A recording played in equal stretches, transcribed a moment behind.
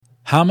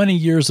How many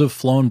years have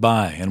flown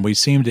by, and we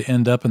seem to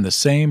end up in the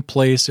same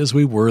place as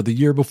we were the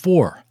year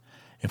before?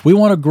 If we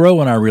want to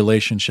grow in our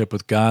relationship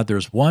with God,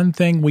 there's one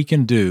thing we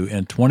can do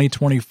in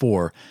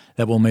 2024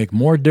 that will make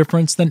more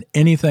difference than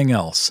anything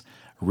else.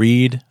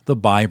 Read the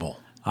Bible.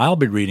 I'll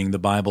be reading the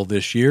Bible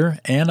this year,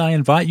 and I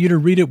invite you to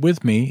read it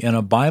with me in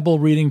a Bible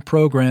reading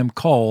program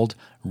called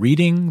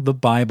Reading the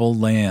Bible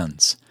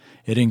Lands.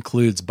 It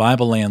includes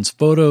Bible Lands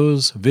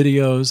photos,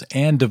 videos,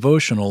 and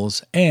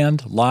devotionals,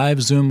 and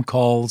live Zoom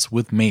calls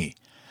with me.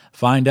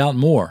 Find out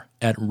more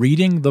at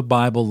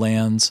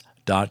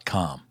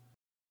readingthebiblelands.com.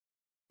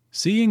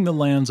 Seeing the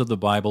lands of the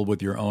Bible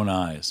with your own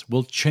eyes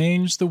will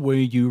change the way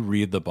you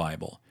read the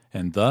Bible,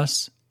 and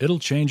thus it'll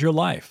change your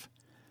life.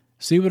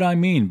 See what I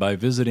mean by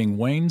visiting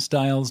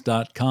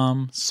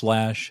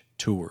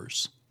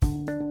waynestyles.com/tours.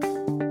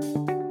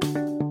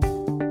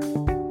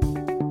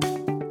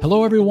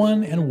 Hello,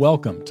 everyone, and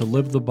welcome to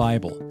Live the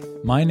Bible.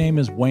 My name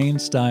is Wayne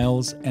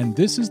Stiles, and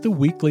this is the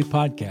weekly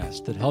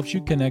podcast that helps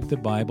you connect the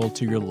Bible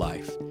to your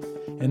life.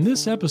 In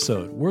this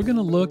episode, we're going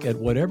to look at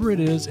whatever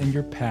it is in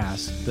your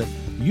past that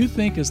you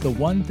think is the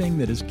one thing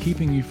that is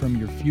keeping you from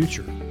your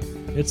future.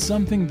 It's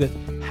something that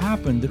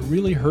happened that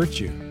really hurt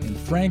you, and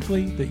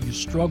frankly, that you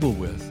struggle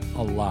with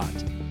a lot.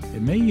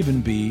 It may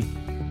even be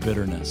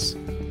bitterness.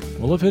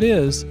 Well, if it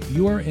is,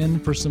 you are in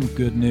for some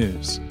good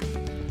news.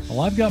 Well,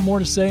 I've got more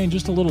to say in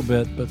just a little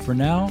bit, but for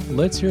now,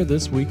 let's hear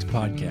this week's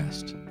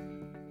podcast.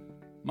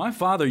 My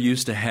father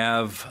used to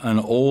have an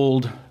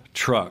old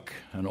truck,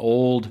 an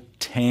old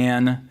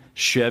tan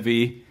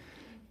Chevy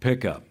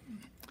pickup.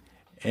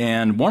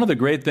 And one of the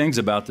great things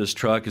about this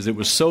truck is it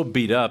was so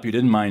beat up, you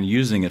didn't mind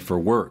using it for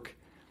work.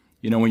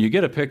 You know, when you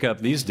get a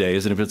pickup these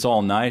days, and if it's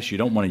all nice, you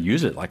don't want to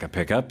use it like a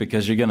pickup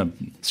because you're going to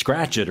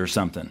scratch it or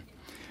something.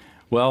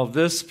 Well,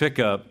 this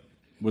pickup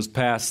was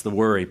past the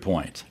worry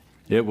point.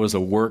 It was a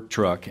work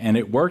truck, and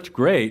it worked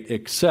great,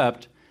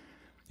 except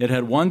it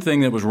had one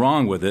thing that was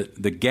wrong with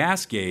it. The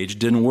gas gauge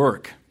didn't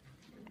work.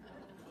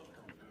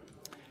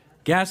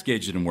 Gas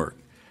gauge didn't work.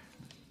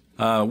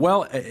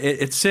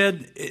 It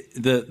said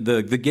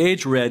the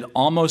gauge read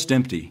almost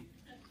empty.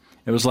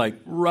 It was like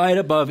right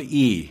above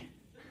E.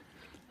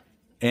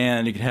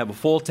 And you could have a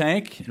full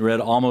tank, it read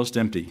almost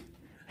empty.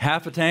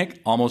 Half a tank,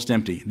 almost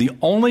empty. The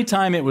only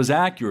time it was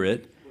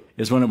accurate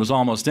is when it was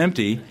almost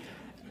empty.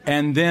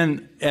 And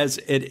then as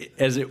it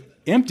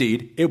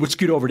emptied, it would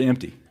scoot over to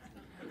empty.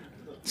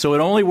 So it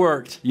only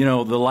worked,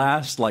 the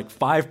last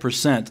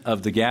 5%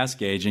 of the gas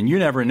gauge, and you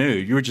never knew.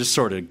 You were just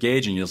sort of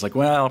gauging. You was like,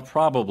 well,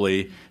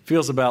 probably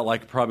feels about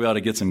like probably ought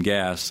to get some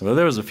gas. So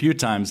there was a few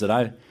times that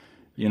I,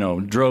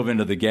 drove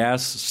into the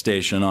gas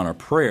station on a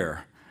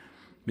prayer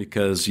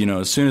because,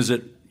 as soon as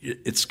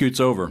it scoots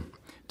over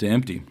to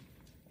empty.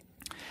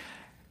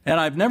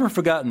 And I've never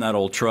forgotten that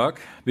old truck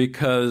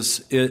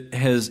because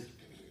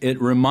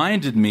it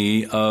reminded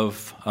me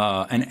of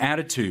an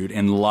attitude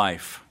in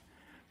life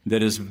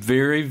that is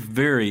very,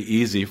 very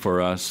easy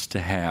for us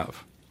to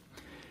have.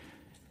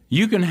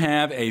 You can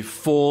have a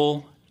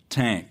full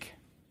tank,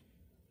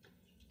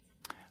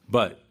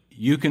 but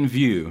you can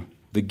view,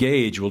 the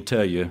gauge will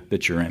tell you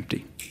that you're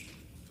empty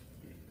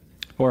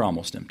or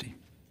almost empty.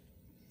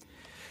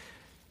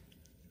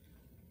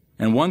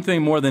 And one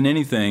thing more than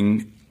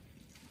anything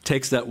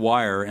takes that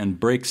wire and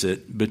breaks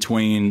it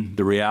between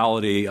the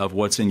reality of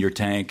what's in your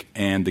tank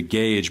and the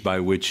gauge by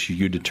which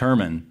you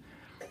determine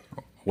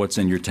what's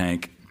in your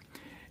tank.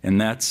 And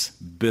that's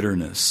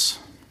bitterness.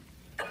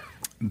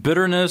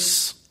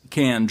 Bitterness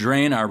can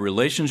drain our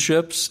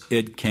relationships.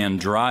 It can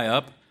dry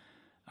up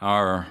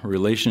our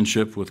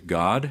relationship with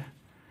God.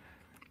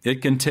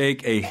 It can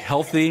take a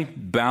healthy,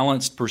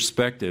 balanced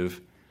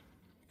perspective,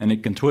 and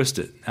it can twist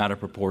it out of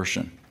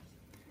proportion.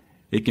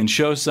 It can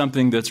show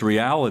something that's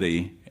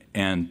reality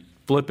and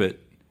flip it,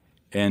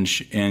 and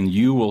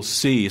you will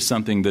see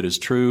something that is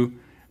true,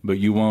 but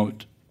you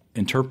won't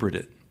interpret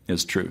it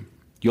as true.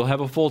 You'll have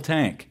a full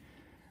tank,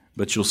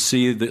 but you'll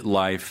see that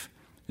life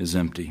is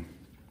empty.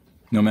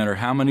 No matter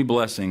how many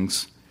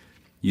blessings,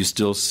 you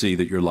still see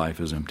that your life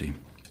is empty.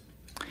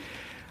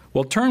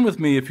 Well, turn with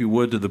me, if you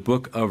would, to the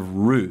book of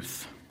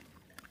Ruth,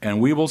 and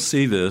we will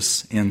see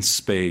this in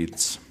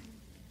spades.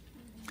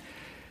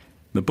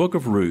 The book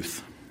of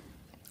Ruth.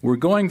 We're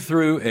going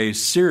through a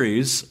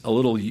series, a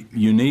little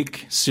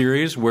unique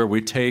series, where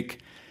we take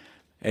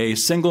a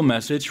single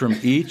message from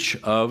each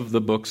of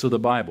the books of the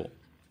Bible.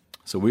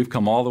 So we've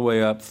come all the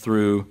way up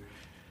to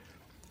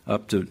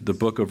the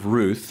book of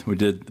Ruth. We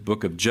did the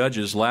book of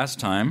Judges last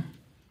time.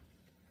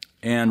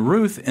 And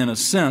Ruth, in a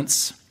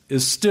sense,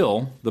 is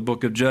still the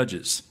book of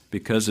Judges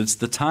because it's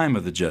the time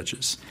of the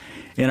Judges.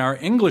 In our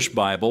English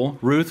Bible,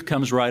 Ruth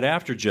comes right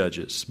after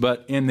Judges.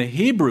 But in the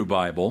Hebrew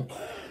Bible,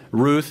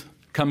 Ruth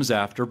comes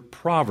after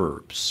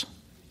Proverbs.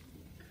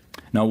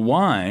 Now,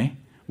 why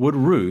would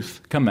Ruth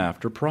come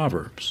after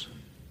Proverbs?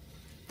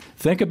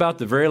 Think about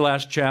the very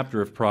last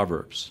chapter of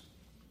Proverbs.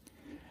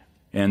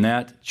 And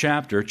that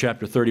chapter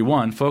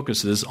 31,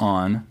 focuses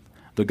on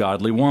the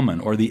godly woman,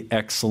 or the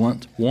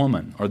excellent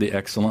woman, or the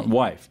excellent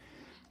wife.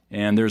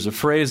 And there's a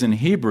phrase in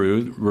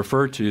Hebrew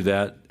referred to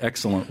that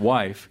excellent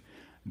wife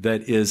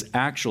that is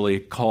actually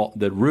called,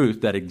 that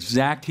Ruth, that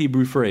exact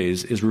Hebrew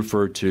phrase is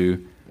referred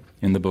to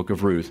in the book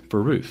of Ruth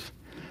for Ruth.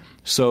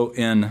 So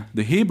in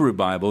the Hebrew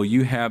Bible,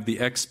 you have the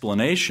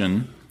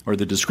explanation or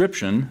the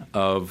description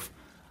of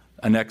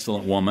an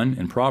excellent woman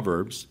in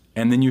Proverbs,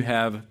 and then you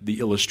have the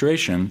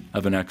illustration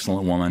of an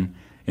excellent woman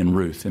in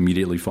Ruth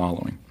immediately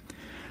following.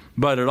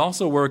 But it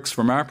also works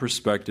from our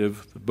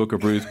perspective, the book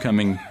of Ruth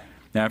coming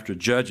after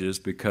Judges,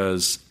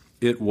 because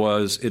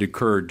it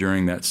occurred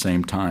during that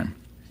same time.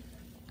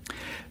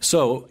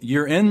 So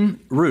you're in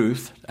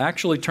Ruth.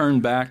 Actually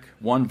turn back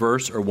one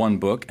verse or one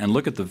book and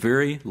look at the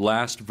very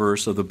last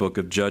verse of the book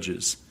of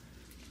Judges,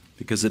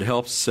 because it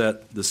helps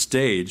set the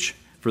stage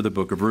for the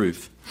book of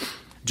Ruth.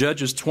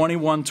 Judges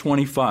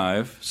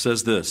 21:25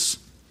 says this: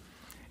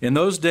 "In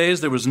those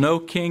days there was no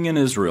king in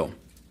Israel.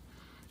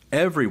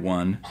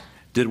 Everyone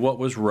did what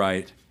was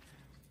right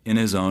in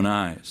his own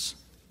eyes."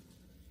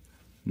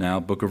 Now,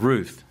 book of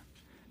Ruth.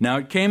 "Now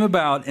it came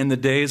about in the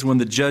days when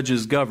the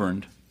judges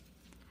governed,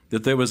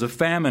 that there was a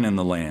famine in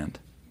the land.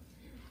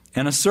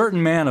 And a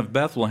certain man of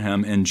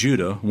Bethlehem in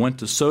Judah went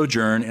to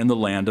sojourn in the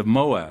land of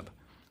Moab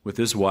with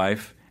his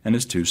wife and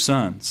his 2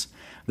 sons.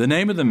 The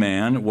name of the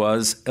man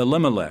was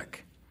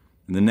Elimelech,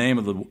 and the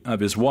name of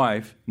his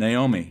wife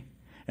Naomi.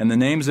 And the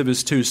names of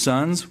his 2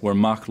 sons were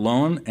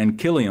Machlon and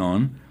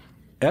Chilion,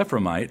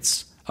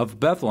 Ephraimites of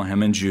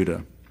Bethlehem in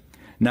Judah.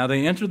 Now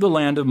they entered the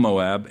land of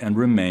Moab and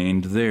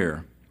remained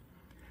there.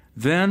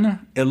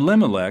 Then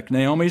Elimelech,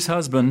 Naomi's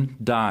husband,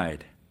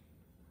 died,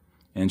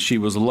 and she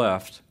was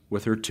left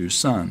with her 2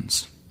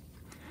 sons.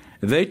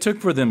 They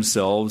took for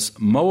themselves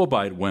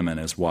Moabite women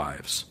as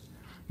wives.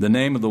 The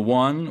name of the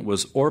one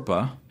was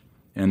Orpah,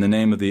 and the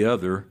name of the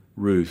other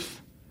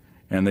Ruth.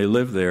 And they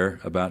lived there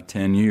about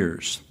 10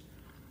 years.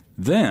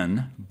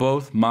 Then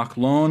both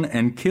Machlon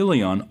and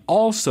Chilion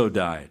also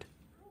died,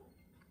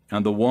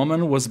 and the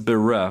woman was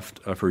bereft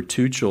of her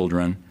 2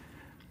 children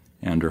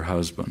and her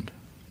husband."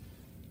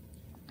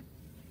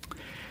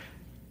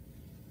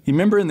 You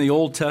remember in the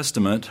Old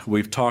Testament,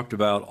 we've talked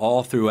about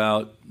all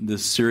throughout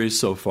this series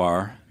so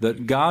far,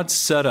 that God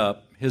set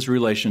up his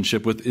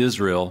relationship with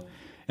Israel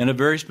in a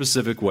very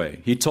specific way.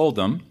 He told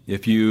them,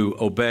 if you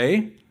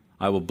obey,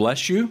 I will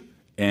bless you,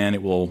 and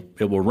it will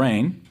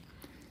rain.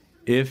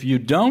 If you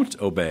don't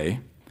obey,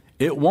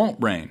 it won't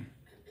rain,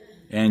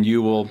 and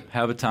you will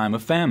have a time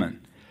of famine.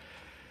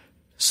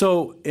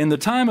 So in the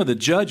time of the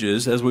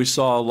Judges, as we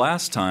saw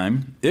last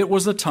time, it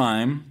was a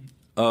time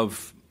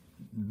of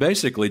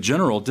basically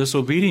general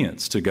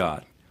disobedience to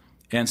God.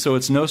 And so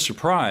it's no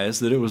surprise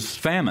that it was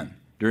famine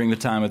during the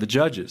time of the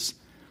Judges.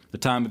 The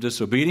time of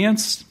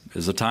disobedience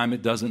is a time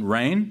it doesn't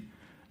rain,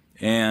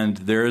 and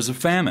there is a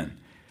famine.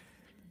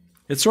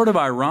 It's sort of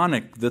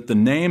ironic that the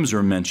names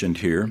are mentioned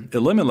here.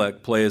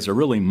 Elimelech plays a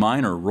really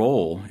minor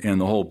role in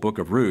the whole book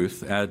of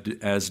Ruth,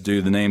 as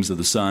do the names of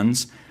the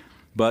sons.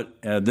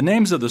 But the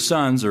names of the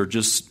sons are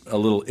just a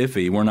little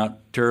iffy. We're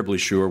not terribly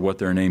sure what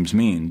their names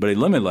mean. But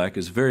Elimelech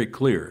is very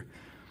clear.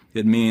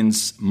 It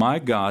means, my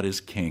God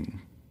is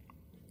king.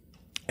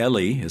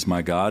 Eli is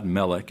my God,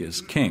 Melech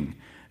is king.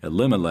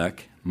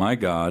 Elimelech, my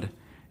God,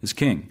 is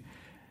king.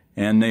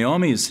 And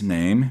Naomi's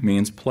name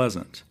means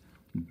pleasant.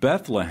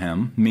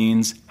 Bethlehem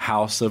means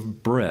house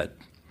of bread.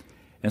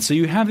 And so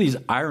you have these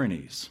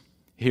ironies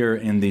here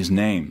in these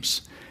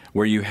names,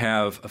 where you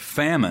have a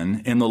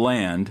famine in the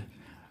land,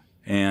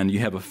 and you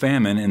have a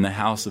famine in the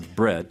house of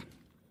bread.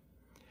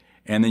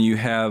 And then you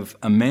have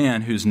a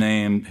man whose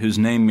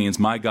name means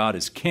my God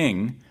is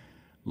king,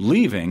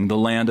 leaving the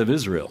land of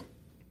Israel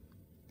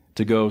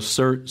to go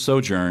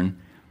sojourn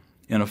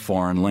in a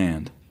foreign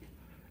land.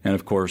 And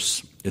of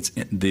course,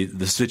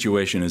 the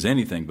situation is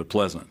anything but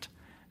pleasant.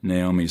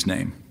 Naomi's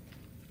name.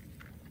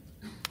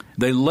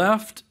 They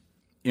left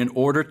in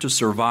order to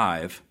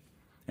survive,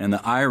 and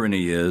the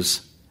irony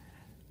is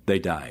they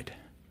died.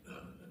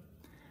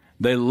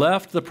 They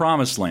left the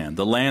promised land,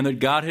 the land that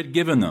God had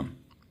given them,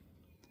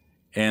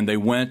 and they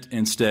went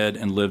instead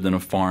and lived in a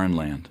foreign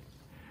land,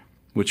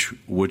 which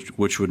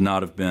would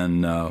not have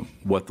been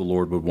what the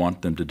Lord would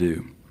want them to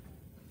do.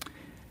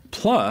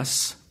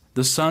 Plus,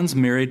 the sons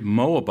married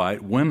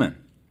Moabite women.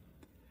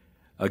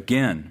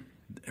 Again,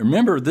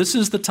 remember, this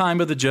is the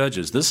time of the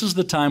Judges. This is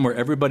the time where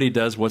everybody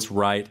does what's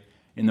right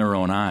in their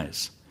own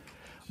eyes,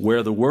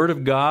 where the Word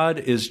of God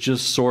is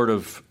just sort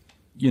of,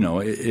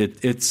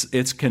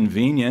 it's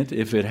convenient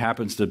if it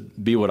happens to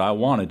be what I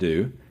want to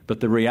do, but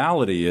the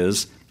reality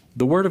is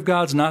the Word of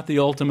God's not the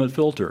ultimate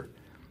filter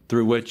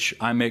through which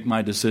I make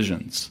my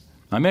decisions.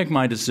 I make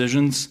my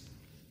decisions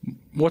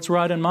what's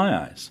right in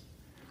my eyes,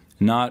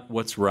 not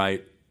what's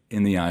right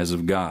in the eyes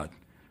of God.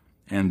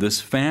 And this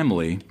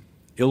family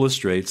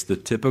illustrates the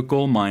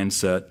typical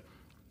mindset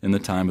in the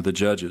time of the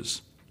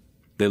Judges.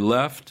 They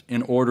left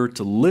in order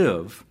to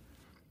live,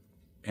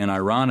 and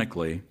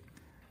ironically,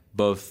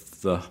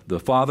 both the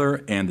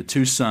father and the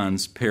 2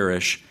 sons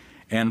perish.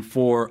 And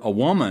for a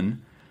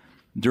woman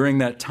during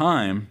that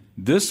time,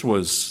 this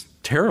was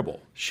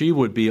terrible. She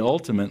would be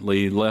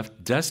ultimately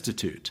left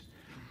destitute.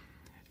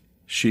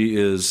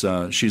 She's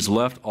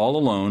left all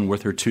alone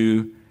with her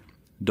 2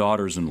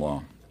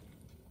 daughters-in-law.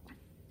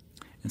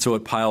 And so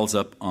it piles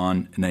up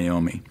on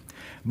Naomi.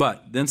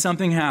 But then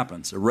something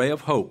happens, a ray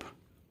of hope.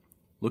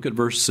 Look at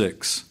verse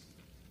 6.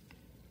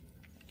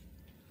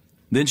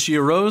 Then she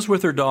arose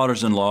with her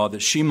daughters-in-law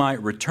that she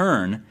might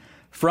return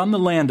from the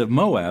land of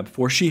Moab,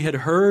 for she had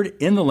heard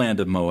in the land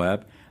of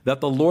Moab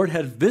that the Lord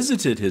had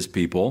visited his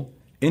people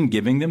in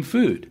giving them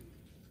food.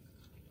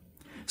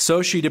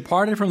 So she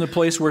departed from the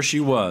place where she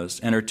was,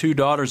 and her 2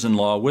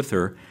 daughters-in-law with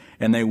her,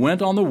 and they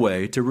went on the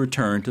way to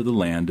return to the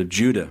land of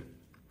Judah.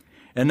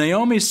 And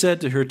Naomi said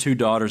to her 2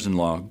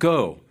 daughters-in-law,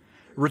 Go,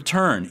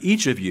 return,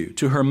 each of you,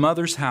 to her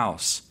mother's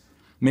house.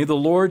 May the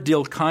Lord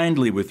deal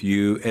kindly with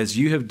you as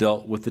you have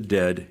dealt with the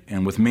dead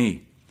and with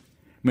me.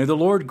 May the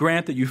Lord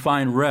grant that you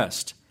find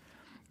rest,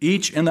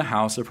 each in the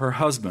house of her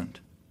husband.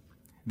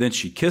 Then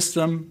she kissed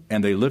them,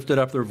 and they lifted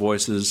up their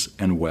voices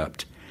and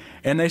wept.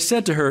 And they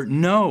said to her,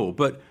 No,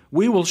 but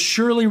we will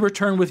surely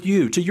return with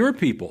you to your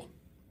people.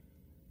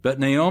 But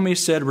Naomi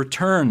said,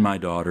 Return, my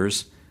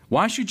daughters.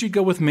 Why should you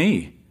go with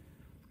me?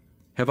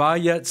 Have I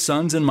yet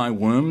sons in my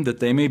womb that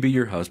they may be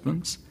your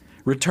husbands?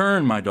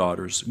 Return, my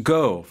daughters,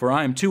 go, for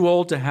I am too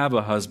old to have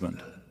a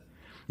husband.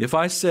 If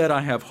I said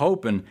I have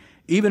hope, and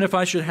even if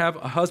I should have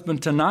a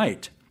husband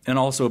tonight and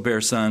also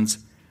bear sons,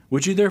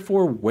 would you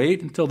therefore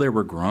wait until they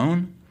were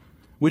grown?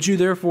 Would you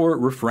therefore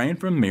refrain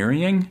from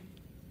marrying?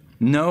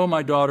 No,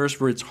 my daughters,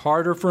 for it's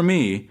harder for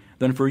me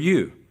than for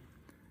you,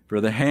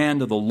 for the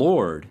hand of the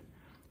Lord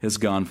has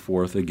gone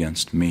forth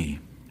against me.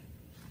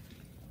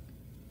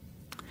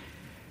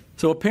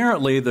 So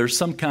apparently there's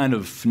some kind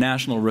of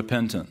national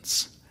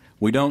repentance.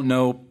 We don't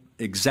know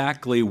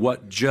exactly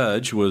what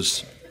judge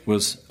was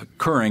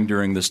occurring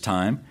during this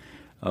time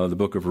of the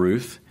book of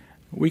Ruth.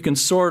 We can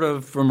sort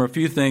of, from a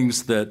few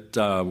things that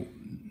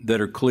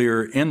are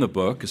clear in the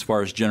book, as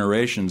far as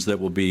generations that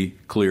will be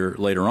clear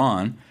later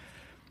on,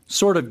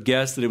 sort of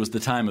guess that it was the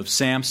time of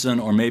Samson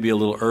or maybe a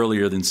little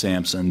earlier than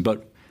Samson.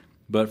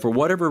 But for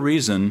whatever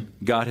reason,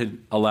 God had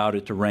allowed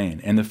it to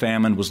rain, and the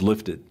famine was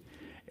lifted.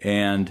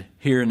 And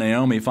here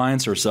Naomi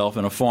finds herself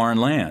in a foreign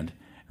land,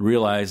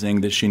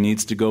 realizing that she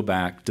needs to go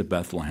back to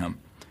Bethlehem,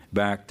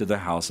 back to the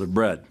house of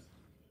bread,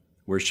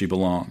 where she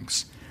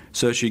belongs.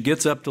 So she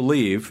gets up to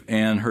leave,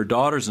 and her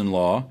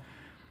daughters-in-law,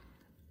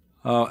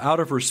 out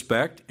of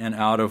respect and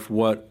out of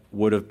what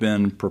would have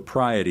been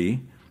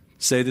propriety,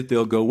 say that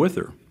they'll go with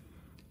her.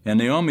 And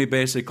Naomi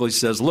basically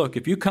says, look,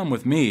 if you come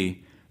with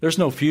me, there's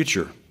no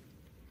future.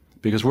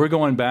 Because we're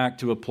going back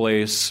to a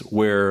place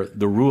where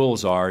the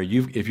rules are,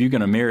 if you're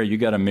going to marry, you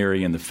got to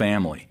marry in the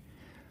family.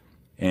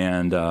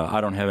 And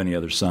I don't have any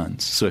other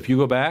sons. So if you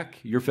go back,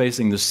 you're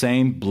facing the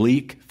same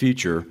bleak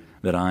future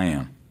that I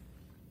am.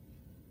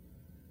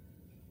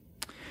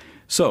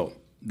 So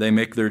they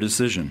make their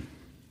decision.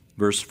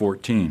 Verse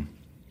 14.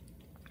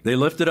 They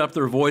lifted up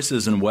their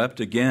voices and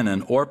wept again,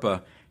 and Orpah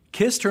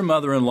kissed her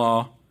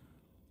mother-in-law,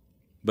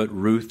 but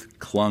Ruth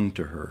clung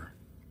to her.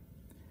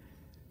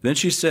 Then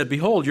she said,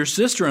 Behold, your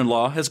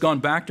sister-in-law has gone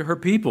back to her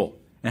people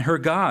and her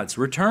gods.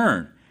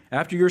 Return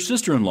after your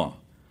sister-in-law.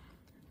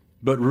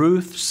 But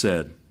Ruth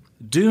said,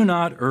 Do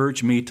not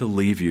urge me to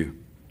leave you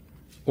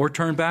or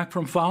turn back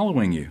from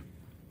following you.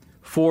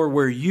 For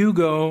where you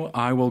go,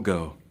 I will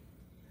go,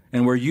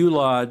 and where you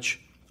lodge,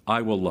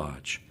 I will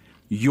lodge.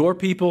 Your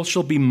people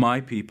shall be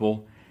my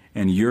people,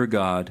 and your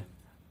God,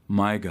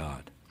 my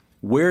God.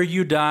 Where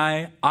you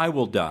die, I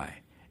will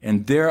die,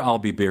 and there I'll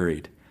be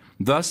buried.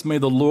 Thus may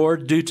the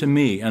Lord do to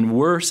me, and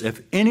worse,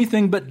 if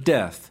anything but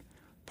death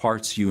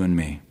parts you and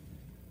me.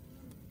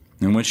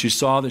 And when she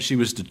saw that she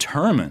was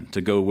determined to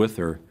go with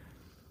her,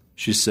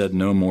 she said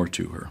no more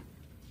to her.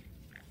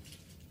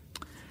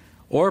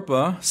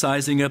 Orpah,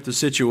 sizing up the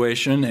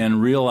situation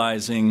and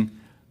realizing,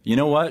 you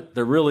know what,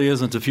 there really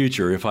isn't a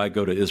future if I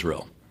go to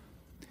Israel.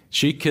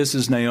 She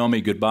kisses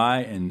Naomi goodbye,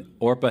 and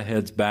Orpah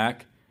heads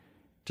back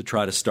to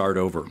try to start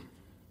over.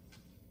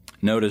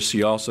 Notice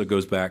she also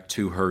goes back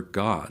to her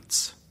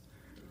gods.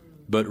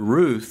 But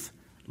Ruth,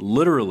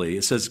 literally,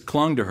 it says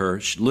clung to her,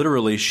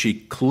 literally she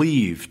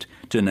cleaved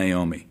to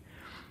Naomi.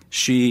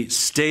 She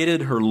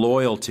stated her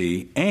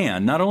loyalty,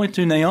 and not only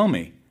to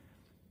Naomi,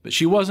 but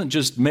she wasn't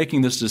just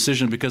making this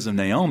decision because of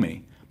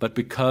Naomi, but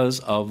because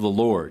of the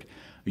Lord.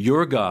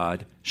 Your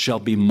God shall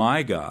be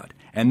my God.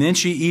 And then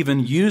she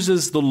even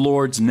uses the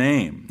Lord's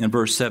name in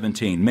verse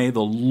 17. May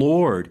the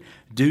Lord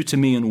do to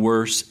me and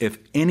worse if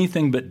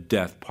anything but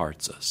death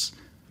parts us.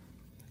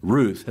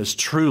 Ruth has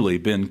truly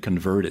been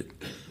converted.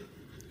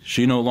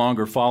 She no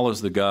longer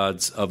follows the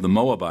gods of the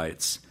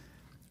Moabites.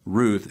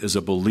 Ruth is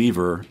a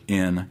believer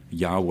in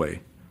Yahweh,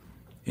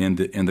 in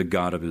the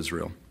God of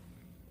Israel.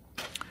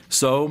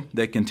 So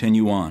they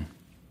continue on.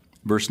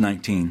 Verse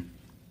 19.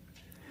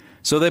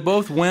 So they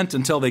both went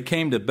until they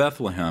came to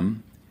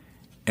Bethlehem,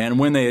 and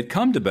when they had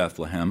come to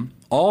Bethlehem,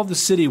 all the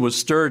city was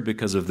stirred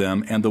because of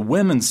them, and the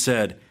women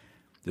said,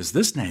 Is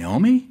this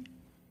Naomi?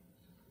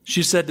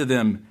 She said to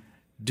them,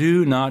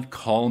 Do not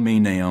call me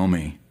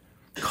Naomi.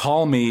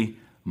 Call me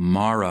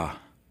Mara,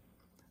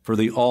 for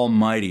the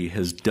Almighty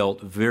has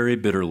dealt very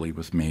bitterly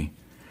with me.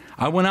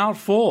 I went out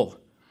full,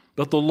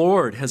 but the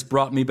Lord has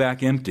brought me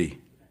back empty.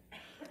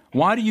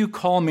 Why do you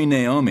call me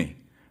Naomi?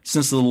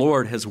 since the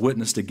Lord has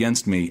witnessed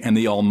against me, and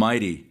the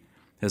Almighty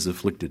has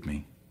afflicted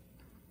me."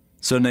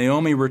 So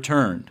Naomi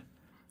returned,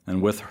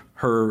 and with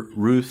her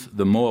Ruth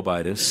the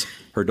Moabitess,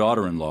 her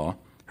daughter-in-law,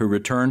 who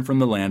returned from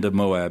the land of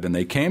Moab, and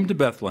they came to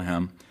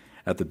Bethlehem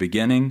at the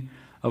beginning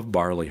of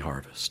barley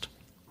harvest.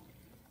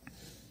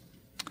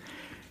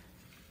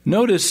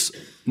 Notice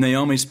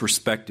Naomi's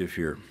perspective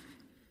here.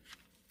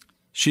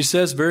 She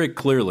says very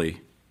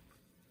clearly,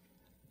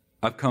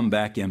 "I've come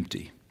back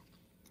empty."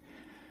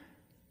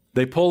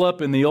 They pull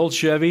up in the old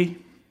Chevy,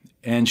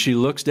 and she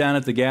looks down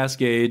at the gas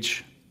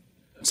gauge.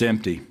 It's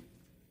empty.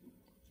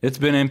 It's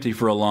been empty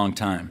for a long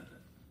time.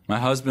 My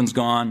husband's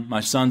gone.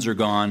 My sons are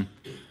gone.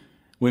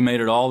 We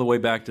made it all the way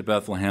back to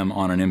Bethlehem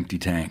on an empty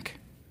tank.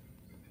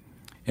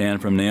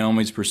 And from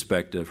Naomi's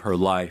perspective, her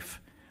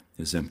life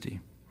is empty.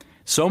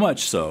 So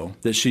much so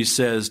that she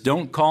says,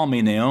 "Don't call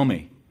me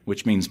Naomi,"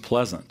 which means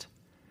pleasant.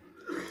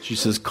 She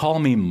says, "Call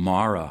me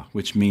Mara,"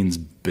 which means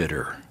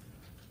bitter.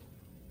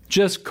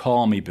 Just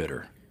call me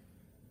bitter.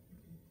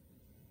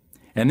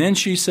 And then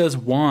she says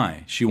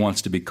why she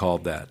wants to be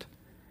called that.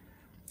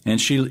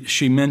 And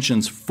she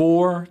mentions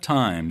 4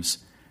 times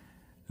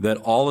that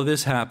all of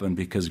this happened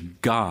because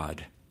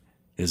God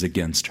is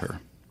against her.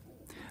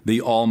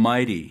 The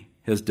Almighty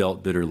has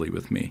dealt bitterly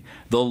with me.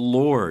 The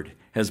Lord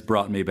has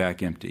brought me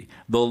back empty.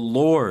 The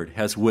Lord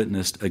has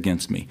witnessed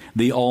against me.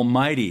 The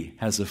Almighty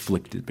has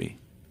afflicted me.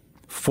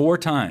 4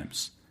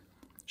 times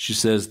she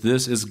says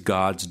this is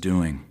God's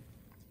doing.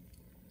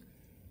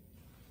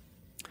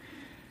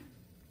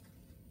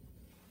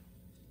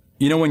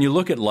 You know, when you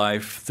look at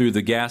life through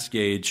the gas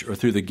gauge or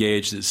through the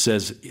gauge that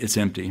says it's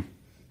empty,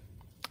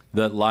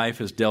 that life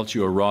has dealt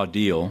you a raw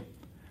deal,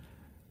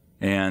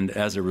 and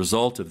as a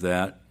result of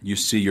that, you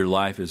see your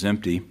life is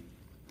empty,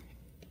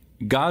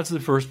 God's the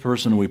first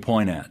person we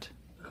point at.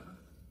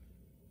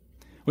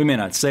 We may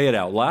not say it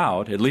out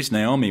loud, at least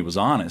Naomi was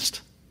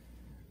honest,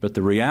 but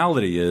the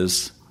reality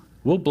is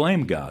we'll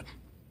blame God,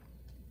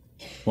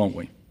 won't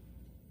we?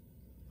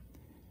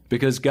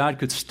 Because God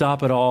could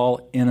stop it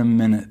all in a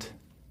minute.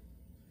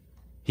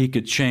 He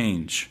could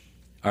change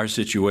our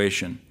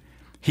situation.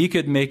 He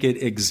could make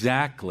it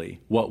exactly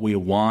what we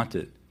want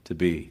it to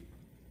be.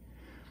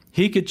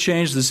 He could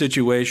change the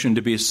situation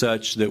to be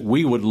such that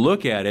we would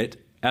look at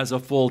it as a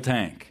full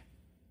tank.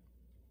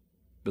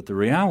 But the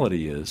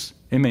reality is,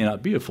 it may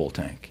not be a full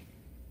tank.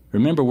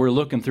 Remember, we're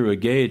looking through a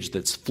gauge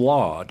that's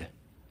flawed.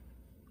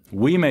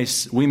 We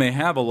may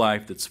have a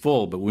life that's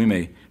full, but we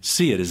may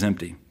see it as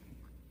empty.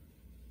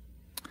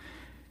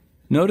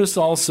 Notice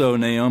also,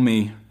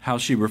 Naomi, how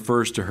she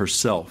refers to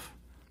herself.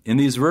 In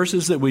these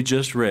verses that we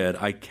just read,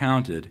 I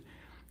counted,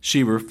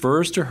 she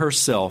refers to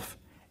herself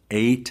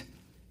 8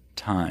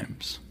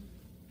 times.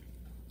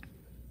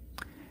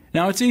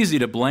 Now, it's easy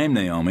to blame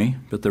Naomi,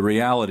 but the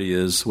reality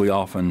is we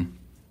often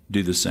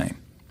do the same.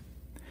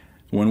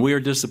 When we are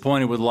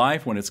disappointed with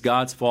life, when it's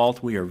God's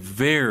fault, we are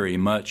very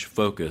much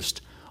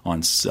focused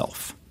on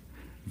self.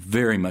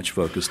 Very much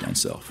focused on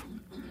self.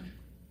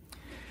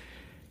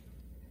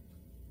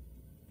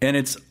 And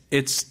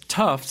it's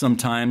tough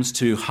sometimes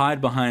to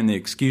hide behind the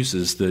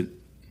excuses that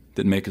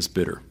make us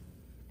bitter.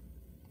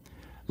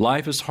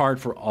 Life is hard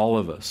for all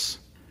of us.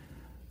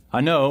 I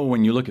know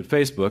when you look at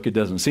Facebook, it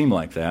doesn't seem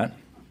like that.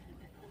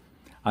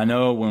 I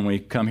know when we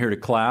come here to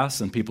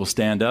class and people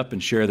stand up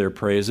and share their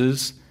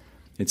praises,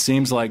 it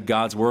seems like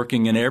God's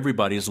working in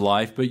everybody's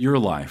life but your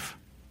life.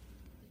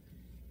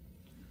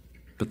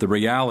 But the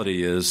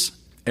reality is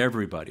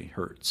everybody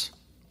hurts.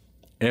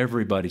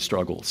 Everybody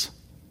struggles.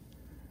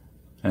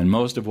 And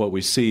most of what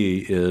we see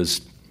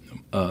is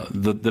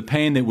the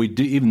pain that we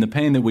do, even the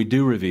pain that we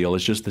do reveal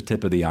is just the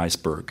tip of the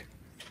iceberg.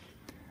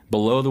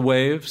 Below the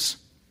waves,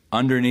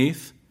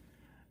 underneath,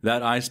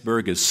 that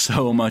iceberg is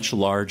so much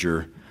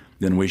larger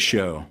than we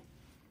show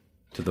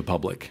to the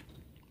public.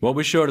 What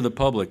we show to the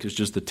public is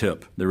just the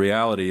tip. The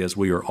reality is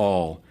we are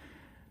all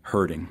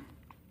hurting.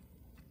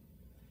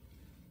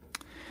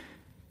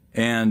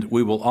 And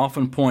we will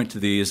often point to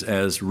these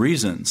as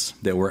reasons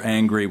that we're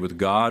angry with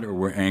God or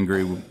we're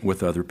angry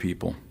with other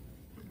people.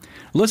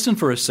 Listen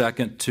for a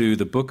second to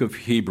the book of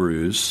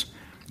Hebrews.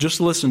 Just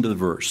listen to the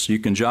verse. You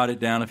can jot it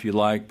down if you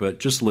like,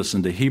 but just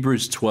listen to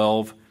Hebrews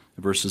 12,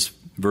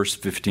 verse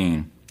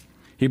 15.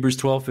 Hebrews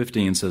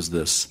 12:15 says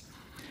this,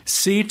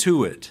 "See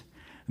to it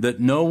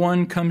that no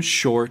one comes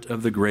short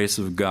of the grace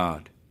of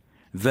God,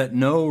 that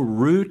no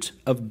root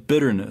of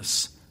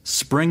bitterness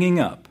springing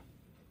up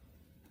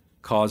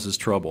causes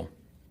trouble,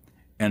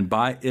 and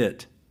by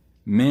it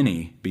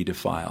many be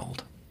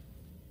defiled."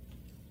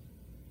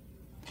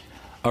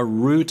 A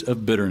root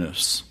of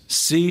bitterness.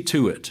 See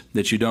to it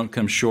that you don't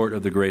come short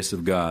of the grace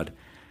of God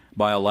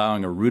by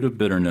allowing a root of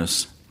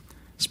bitterness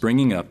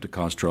springing up to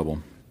cause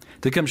trouble.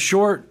 To come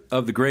short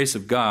of the grace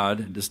of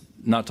God, just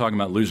not talking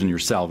about losing your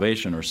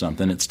salvation or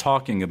something, it's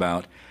talking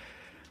about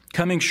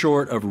coming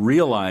short of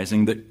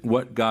realizing that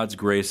what God's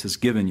grace has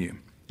given you.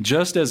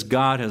 Just as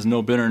God has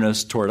no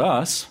bitterness toward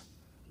us,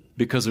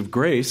 because of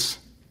grace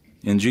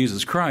in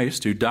Jesus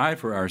Christ, who died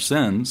for our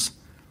sins,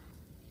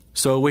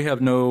 so we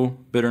have no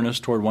bitterness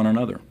toward one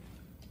another.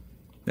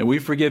 that we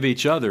forgive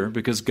each other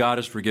because God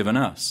has forgiven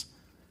us.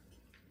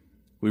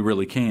 We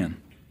really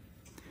can.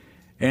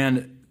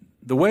 And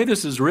the way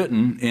this is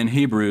written in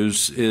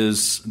Hebrews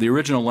is the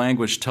original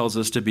language tells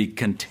us to be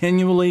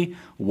continually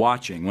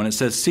watching. When it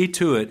says see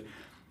to it,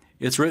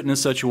 it's written in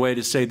such a way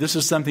to say this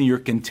is something you're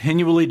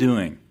continually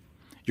doing.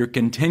 You're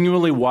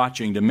continually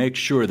watching to make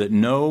sure that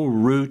no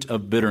root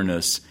of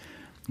bitterness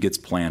gets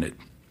planted.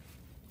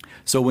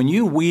 So when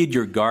you weed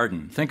your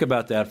garden, think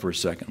about that for a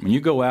second. When you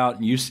go out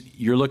and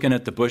you're looking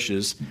at the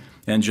bushes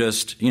and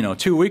just,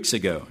 2 weeks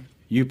ago,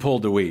 you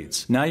pulled the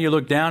weeds. Now you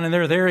look down and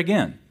they're there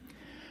again.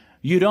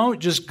 You don't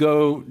just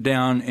go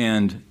down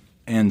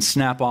and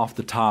snap off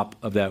the top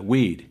of that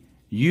weed.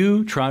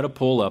 You try to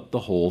pull up the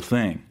whole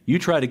thing. You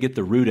try to get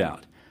the root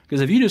out.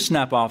 Because if you just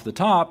snap off the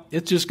top,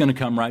 it's just going to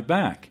come right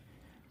back.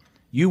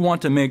 You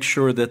want to make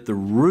sure that the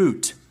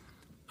root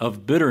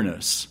of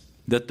bitterness,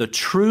 that the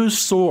true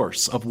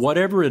source of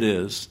whatever it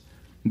is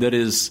that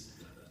is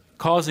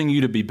causing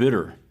you to be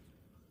bitter,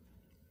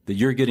 that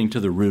you're getting to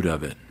the root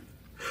of it.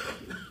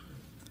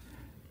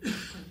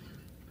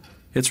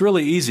 It's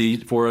really easy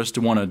for us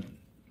to want to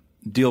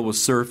deal with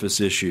surface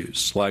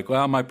issues like,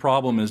 well, my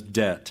problem is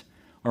debt,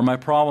 or my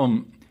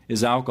problem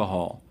is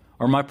alcohol,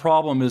 or my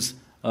problem is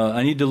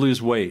I need to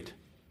lose weight.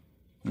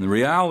 In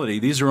reality,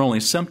 these are only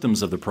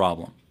symptoms of the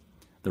problem.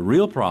 The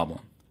real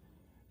problem,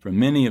 for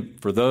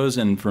those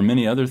and for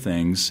many other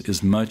things,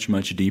 is much,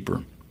 much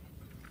deeper.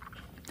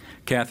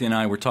 Kathy and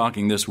I were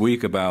talking this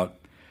week about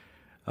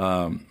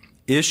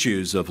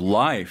issues of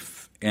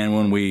life, and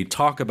when we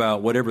talk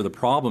about whatever the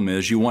problem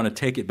is, you want to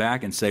take it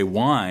back and say,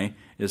 why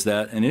is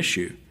that an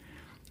issue?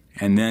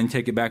 And then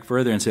take it back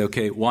further and say,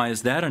 okay, why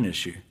is that an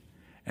issue?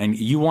 And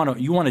you want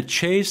to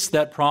chase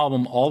that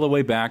problem all the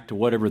way back to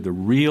whatever the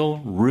real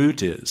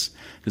root is.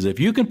 Because if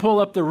you can pull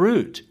up the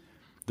root,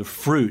 the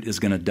fruit is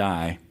going to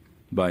die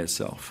by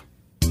itself.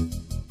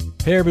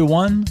 Hey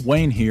everyone,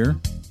 Wayne here.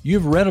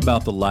 You've read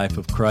about the life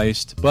of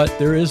Christ, but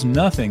there is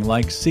nothing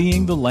like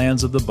seeing the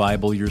lands of the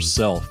Bible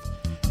yourself.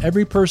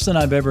 Every person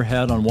I've ever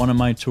had on one of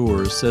my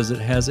tours says it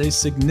has a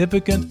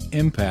significant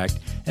impact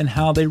in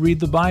how they read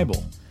the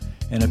Bible.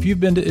 And if you've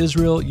been to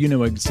Israel, you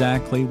know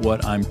exactly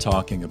what I'm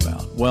talking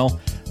about.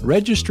 Well,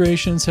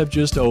 registrations have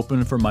just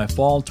opened for my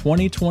fall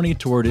 2020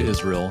 tour to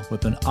Israel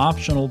with an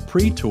optional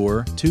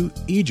pre-tour to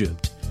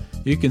Egypt.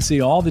 You can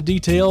see all the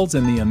details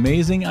and the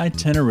amazing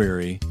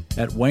itinerary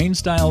at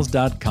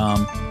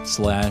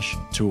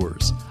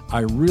waynestyles.com/tours. I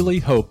really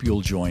hope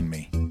you'll join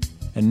me.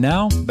 And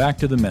now, back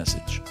to the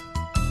message.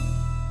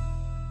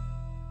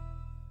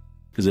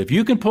 Because if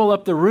you can pull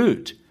up the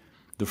root,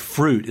 the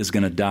fruit is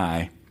going to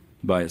die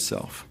by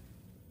itself.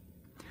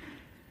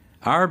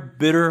 Our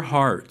bitter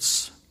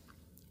hearts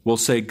will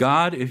say,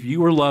 God, if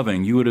you were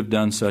loving, you would have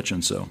done such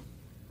and so.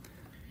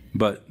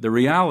 But the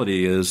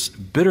reality is,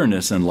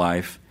 bitterness in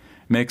life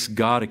makes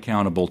God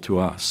accountable to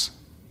us,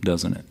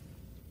 doesn't it?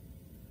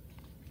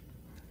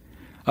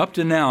 Up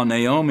to now,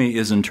 Naomi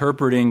is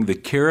interpreting the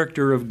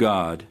character of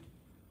God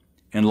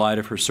in light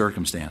of her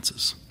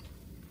circumstances.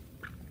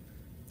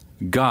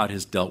 God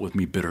has dealt with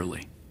me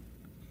bitterly.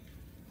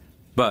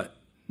 But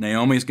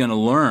Naomi's going to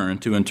learn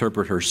to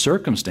interpret her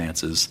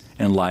circumstances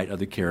in light of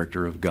the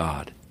character of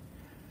God.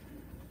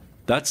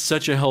 That's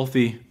such a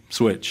healthy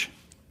switch.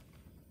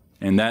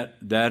 And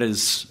that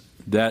is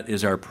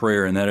our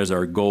prayer, and that is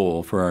our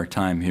goal for our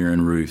time here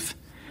in Ruth.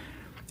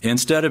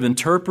 Instead of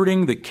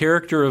interpreting the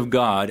character of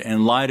God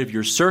in light of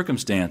your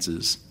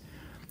circumstances,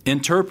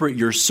 interpret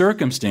your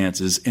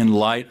circumstances in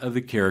light of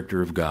the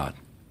character of God.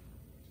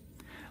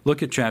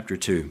 Look at chapter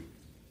 2.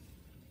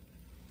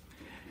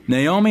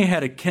 Naomi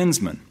had a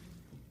kinsman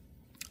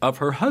of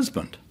her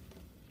husband,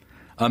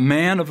 a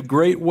man of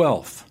great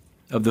wealth,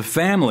 of the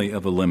family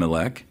of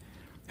Elimelech,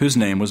 whose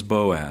name was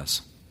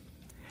Boaz.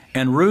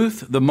 And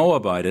Ruth the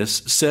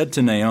Moabitess said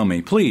to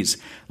Naomi, please,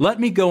 let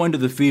me go into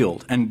the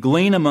field and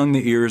glean among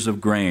the ears of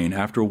grain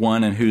after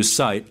one in whose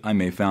sight I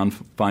may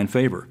find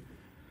favor.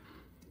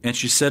 And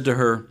she said to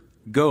her,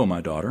 go, my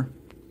daughter.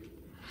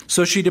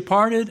 So she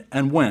departed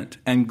and went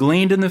and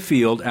gleaned in the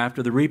field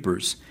after the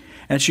reapers.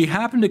 And she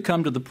happened to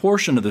come to the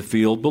portion of the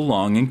field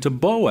belonging to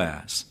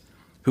Boaz,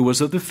 who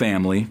was of the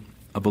family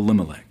of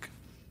Elimelech.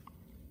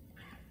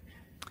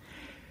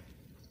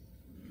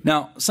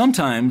 Now,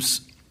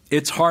 sometimes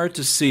it's hard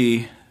to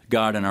see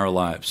God in our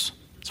lives.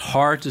 It's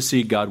hard to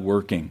see God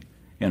working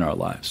in our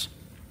lives.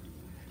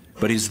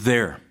 But He's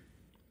there.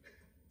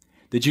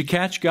 Did you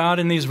catch God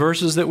in these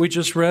verses that we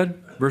just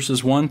read?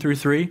 Verses 1 through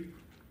 3?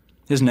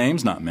 His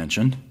name's not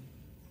mentioned.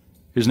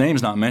 His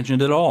name's not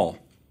mentioned at all.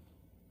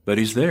 But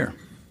He's there.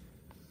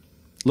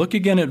 Look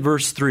again at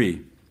verse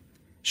 3.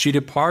 She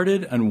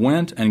departed and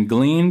went and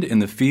gleaned in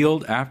the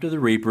field after the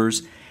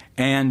reapers,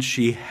 and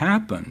she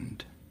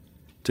happened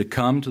to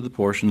come to the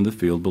portion of the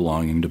field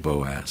belonging to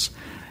Boaz.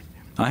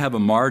 I have a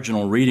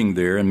marginal reading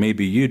there, and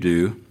maybe you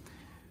do,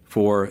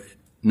 for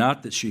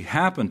not that she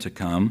happened to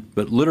come,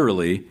 but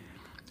literally,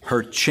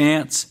 her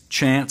chance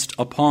chanced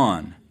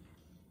upon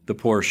the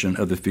portion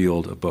of the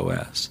field of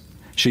Boaz.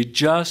 She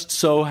just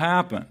so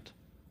happened.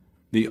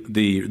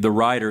 The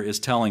writer is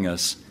telling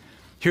us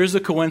Here's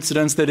a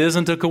coincidence that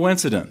isn't a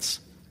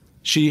coincidence.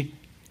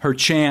 Her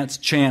chance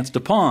chanced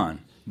upon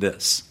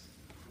this.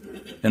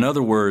 In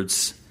other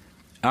words,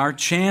 our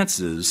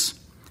chances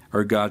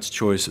are God's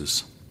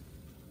choices.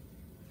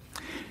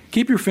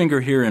 Keep your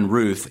finger here in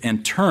Ruth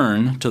and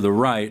turn to the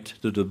right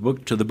to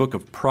the book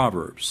of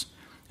Proverbs.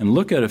 And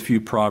look at a few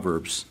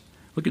Proverbs.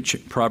 Look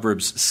at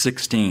Proverbs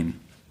 16.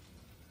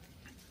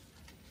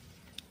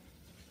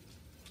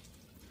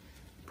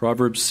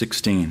 Proverbs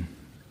 16.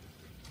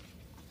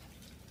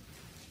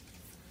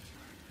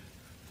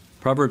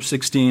 Proverbs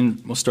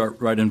 16, we'll start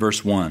right in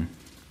verse 1.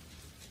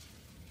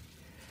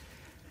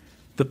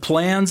 The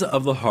plans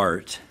of the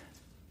heart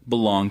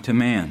belong to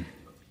man,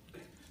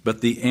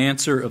 but the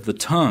answer of the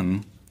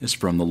tongue is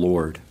from the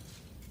Lord.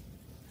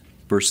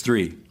 Verse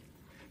 3.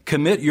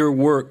 Commit your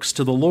works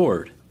to the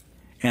Lord,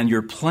 and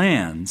your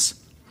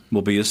plans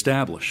will be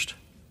established.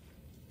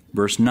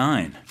 Verse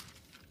 9.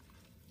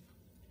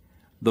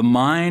 The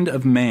mind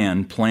of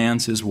man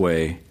plans his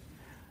way,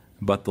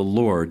 but the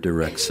Lord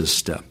directs his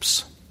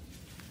steps.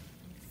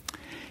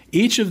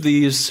 Each of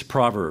these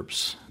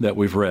proverbs that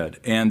we've read,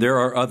 and there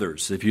are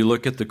others, if you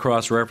look at the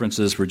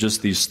cross-references for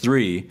just these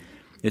three,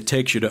 it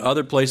takes you to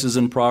other places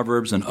in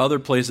Proverbs and other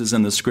places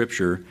in the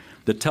Scripture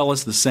that tell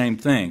us the same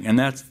thing. And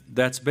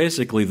that's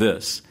basically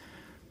this,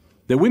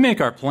 that we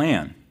make our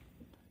plan,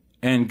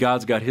 and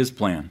God's got His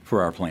plan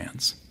for our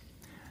plans.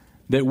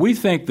 That we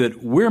think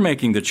that we're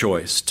making the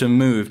choice to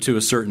move to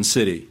a certain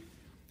city.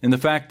 And the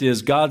fact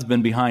is, God's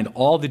been behind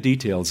all the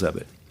details of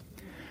it.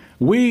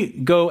 We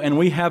go and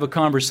we have a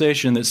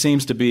conversation that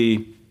seems to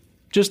be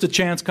just a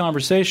chance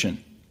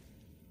conversation.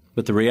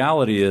 But the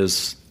reality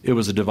is, it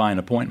was a divine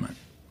appointment.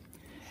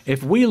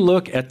 If we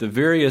look at the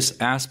various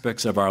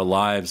aspects of our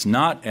lives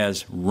not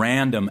as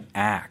random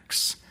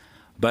acts,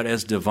 but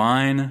as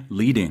divine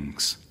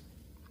leadings,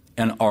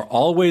 and are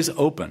always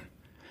open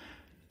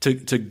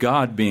to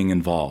God being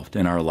involved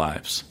in our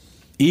lives,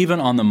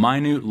 even on the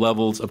minute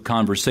levels of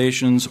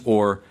conversations,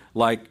 or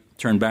like,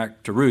 turn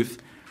back to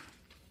Ruth,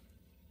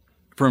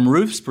 from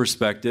Ruth's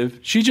perspective,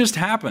 she just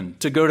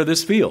happened to go to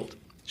this field.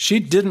 She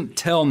didn't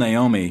tell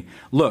Naomi,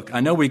 look, I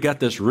know we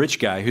got this rich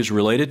guy who's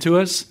related to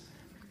us.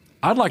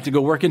 I'd like to go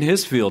work in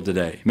his field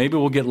today. Maybe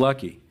we'll get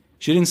lucky.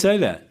 She didn't say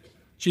that.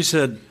 She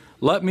said,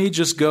 let me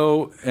just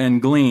go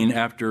and glean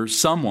after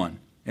someone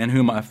in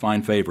whom I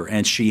find favor.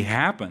 And she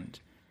happened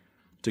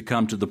to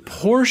come to the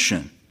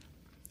portion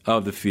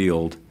of the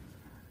field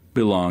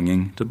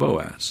belonging to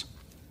Boaz.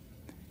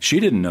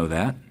 She didn't know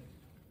that,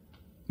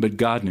 but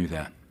God knew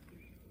that.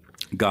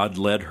 God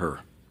led her.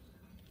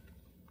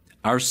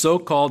 Our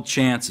so-called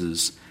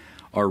chances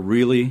are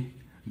really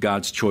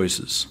God's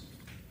choices.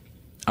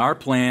 Our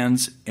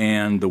plans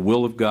and the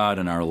will of God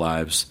in our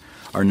lives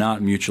are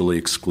not mutually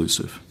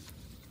exclusive.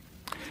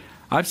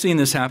 I've seen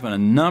this happen a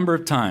number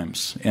of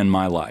times in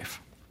my life.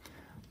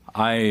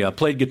 I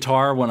played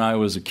guitar when I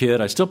was a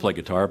kid. I still play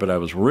guitar, but I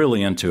was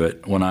really into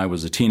it when I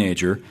was a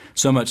teenager,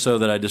 so much so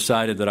that I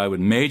decided that I would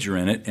major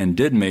in it, and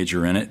did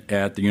major in it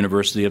at the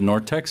University of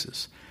North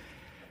Texas.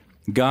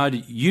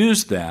 God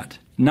used that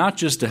not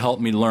just to help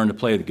me learn to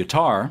play the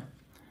guitar,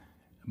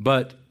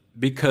 but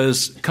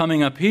because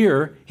coming up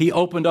here, He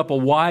opened up a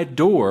wide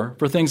door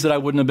for things that I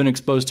wouldn't have been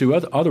exposed to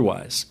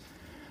otherwise.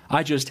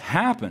 I just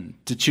happened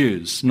to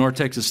choose North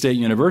Texas State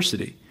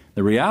University.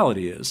 The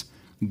reality is,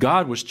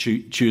 God was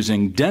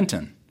choosing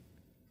Denton,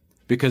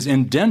 because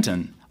in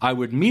Denton, I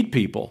would meet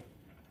people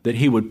that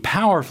He would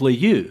powerfully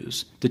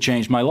use to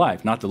change my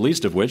life, not the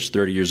least of which,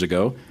 30 years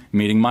ago,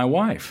 meeting my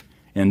wife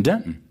in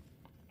Denton.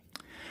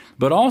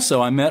 But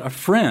also, I met a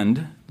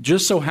friend.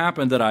 Just so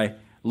happened that I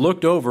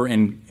looked over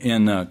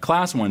in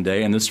class one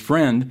day, and this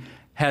friend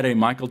had a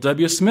Michael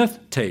W. Smith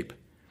tape.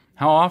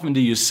 How often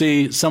do you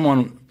see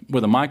someone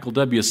with a Michael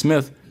W.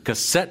 Smith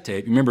cassette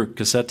tape? You remember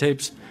cassette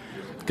tapes?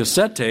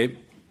 Cassette tape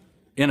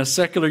in a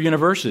secular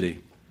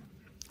university.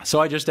 So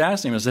I just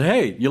asked him, I said,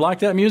 hey, you like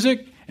that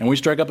music? And we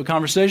struck up a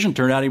conversation.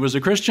 Turned out he was a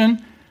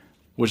Christian,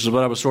 which is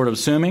what I was sort of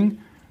assuming.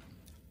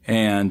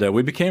 And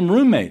we became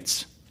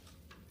roommates.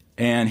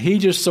 And he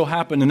just so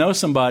happened to know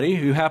somebody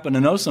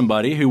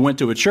who went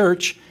to a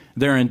church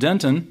there in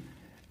Denton.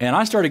 And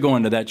I started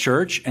going to that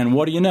church. And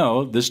what do you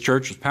know? This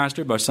church was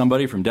pastored by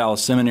somebody from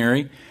Dallas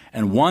Seminary.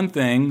 And one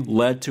thing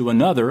led to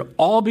another,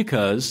 all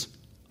because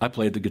I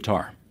played the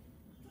guitar.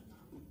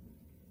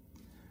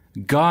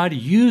 God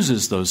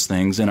uses those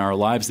things in our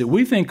lives that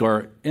we think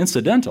are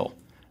incidental.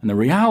 And the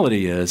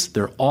reality is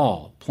they're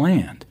all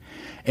planned.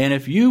 And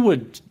if you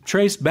would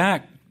trace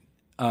back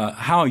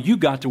how you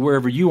got to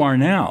wherever you are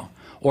now,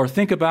 or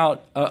think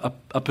about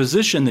a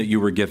position that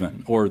you were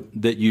given or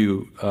that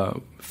you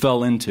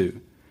fell into,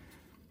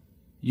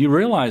 you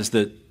realize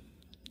that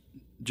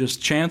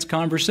just chance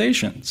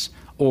conversations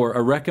or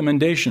a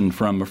recommendation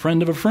from a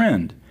friend of a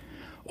friend,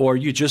 or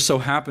you just so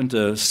happen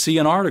to see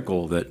an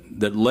article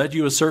that led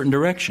you a certain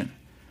direction.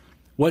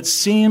 What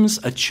seems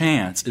a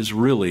chance is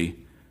really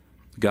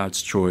God's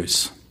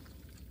choice.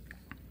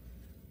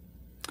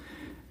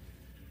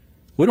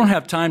 We don't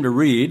have time to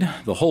read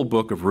the whole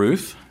book of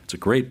Ruth. It's a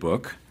great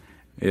book.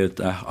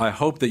 I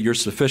hope that you're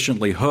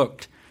sufficiently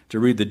hooked to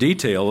read the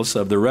details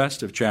of the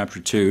rest of chapter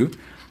 2,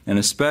 and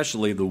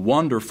especially the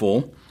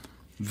wonderful,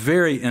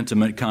 very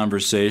intimate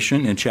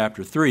conversation in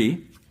chapter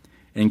 3,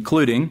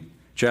 including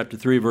chapter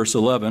 3, verse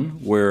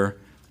 11, where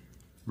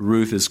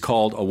Ruth is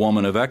called a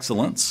woman of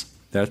excellence.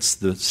 That's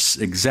the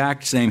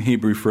exact same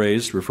Hebrew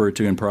phrase referred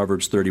to in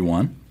Proverbs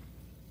 31.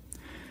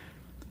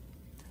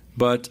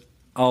 But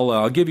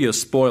I'll give you a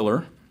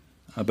spoiler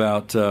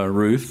about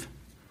Ruth.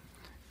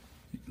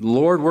 The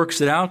Lord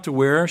works it out to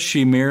where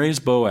she marries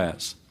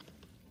Boaz.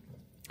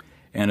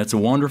 And it's a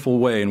wonderful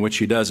way in which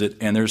he does it,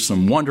 and there's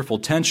some wonderful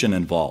tension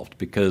involved,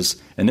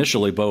 because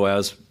initially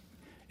Boaz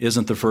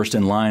isn't the first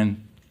in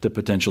line to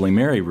potentially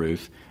marry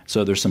Ruth,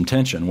 so there's some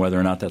tension whether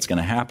or not that's going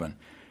to happen.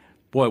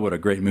 Boy, what a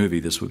great movie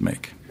this would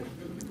make.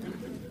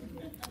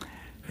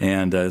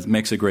 And it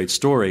makes a great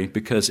story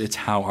because it's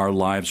how our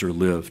lives are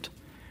lived.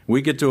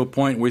 We get to a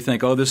point where we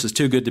think, oh, this is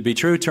too good to be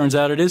true. Turns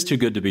out it is too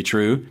good to be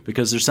true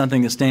because there's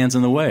something that stands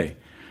in the way.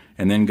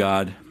 And then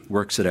God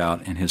works it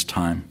out in His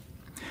time.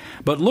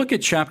 But look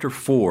at chapter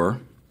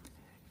 4,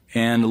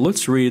 and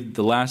let's read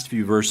the last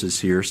few verses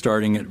here,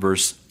 starting at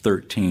verse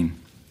 13.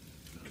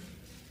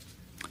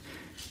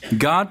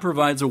 God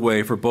provides a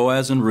way for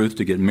Boaz and Ruth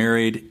to get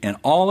married, and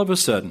all of a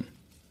sudden,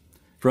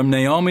 from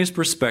Naomi's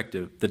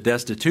perspective, the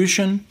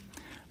destitution,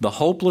 the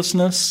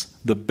hopelessness,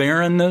 the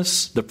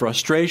barrenness, the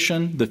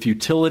frustration, the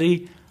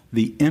futility,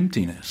 the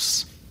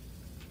emptiness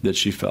that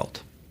she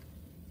felt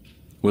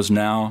was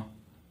now,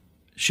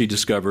 she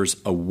discovers,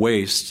 a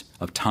waste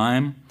of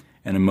time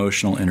and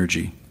emotional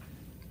energy.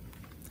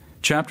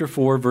 Chapter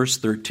 4, verse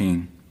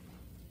 13.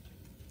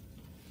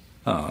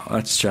 Oh,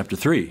 that's chapter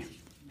 3.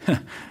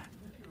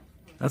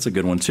 That's a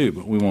good one too,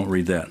 but we won't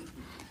read that.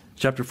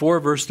 Chapter 4,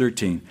 verse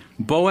 13.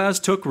 Boaz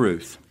took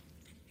Ruth,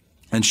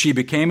 and she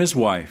became his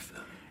wife,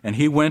 and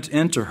he went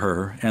into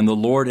her, and the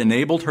Lord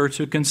enabled her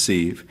to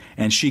conceive,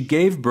 and she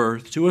gave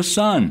birth to a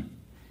son.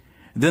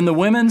 Then the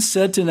women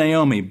said to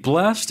Naomi,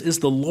 "Blessed is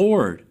the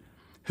Lord,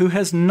 who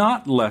has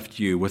not left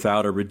you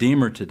without a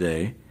redeemer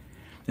today,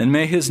 and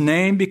may his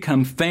name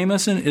become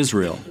famous in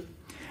Israel.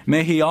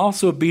 May he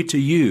also be to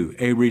you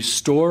a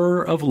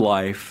restorer of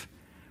life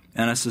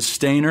and a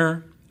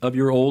sustainer of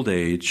your old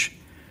age.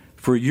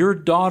 For your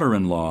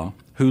daughter-in-law,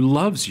 who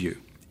loves you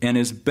and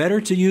is better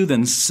to you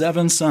than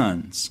 7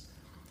 sons,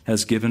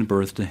 has given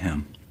birth to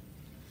him."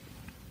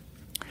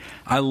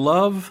 I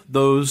love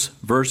those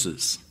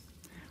verses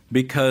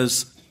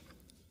because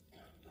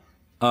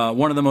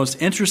one of the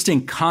most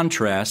interesting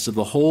contrasts of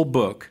the whole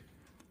book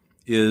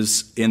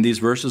is in these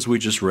verses we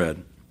just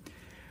read,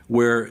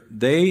 where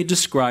they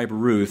describe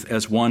Ruth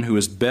as one who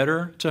is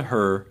better to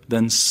her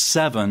than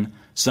 7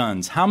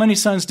 sons. How many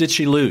sons did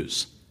she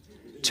lose?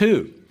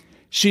 2.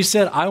 She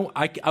said,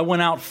 I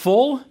went out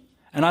full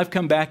and I've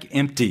come back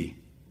empty.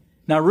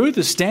 Now Ruth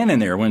is standing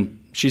there when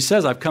she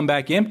says, I've come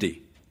back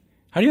empty.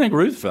 How do you think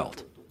Ruth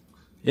felt?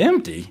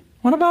 Empty?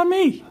 What about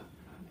me?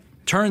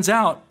 Turns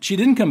out she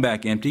didn't come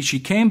back empty. She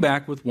came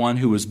back with one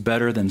who was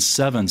better than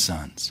 7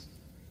 sons.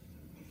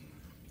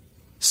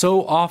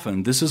 So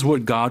often, this is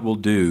what God will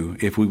do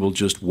if we will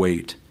just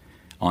wait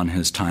on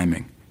His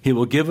timing. He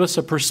will give us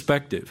a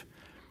perspective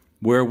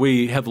where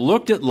we have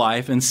looked at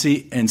life and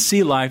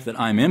see life that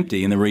I'm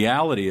empty, and the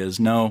reality is,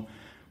 no,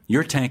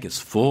 your tank is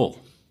full.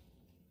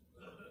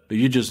 But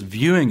you're just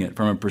viewing it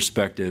from a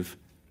perspective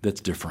that's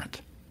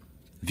different.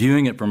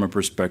 Viewing it from a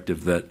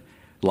perspective that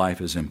life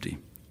is empty.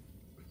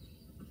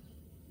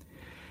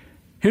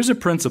 Here's a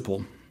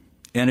principle,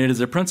 and it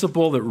is a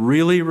principle that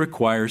really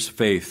requires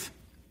faith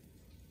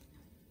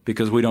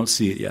because we don't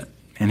see it yet.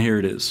 And here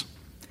it is.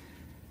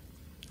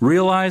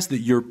 Realize that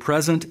your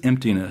present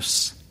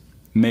emptiness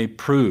may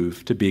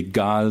prove to be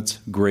God's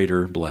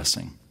greater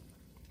blessing.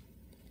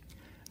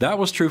 That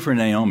was true for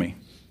Naomi.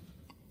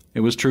 It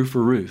was true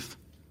for Ruth.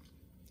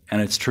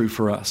 And it's true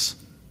for us.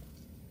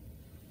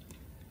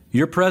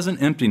 Your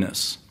present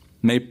emptiness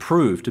may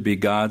prove to be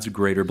God's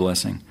greater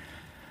blessing.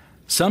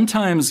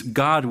 Sometimes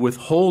God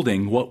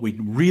withholding what we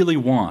really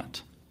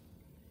want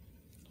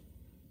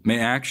may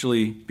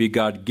actually be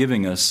God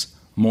giving us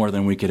more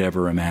than we could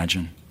ever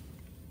imagine.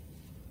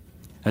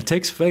 That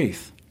takes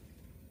faith,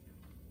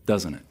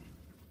 doesn't it?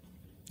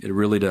 It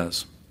really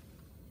does.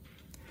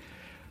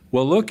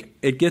 Well, look,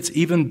 it gets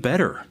even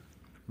better.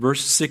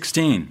 Verse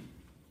 16.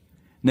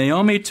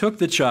 Naomi took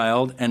the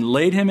child and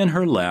laid him in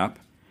her lap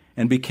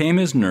and became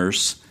his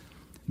nurse.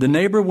 The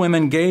neighbor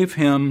women gave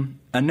him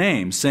a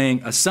name,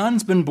 saying, "A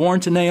son's been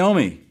born to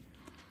Naomi."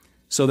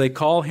 So they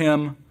call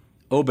him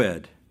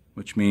Obed,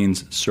 which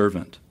means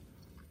servant.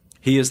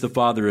 He is the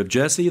father of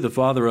Jesse, the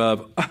father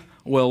of,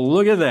 well,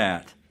 look at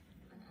that,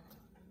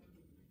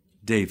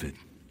 David.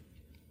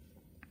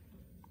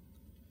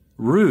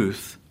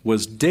 Ruth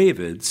was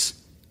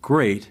David's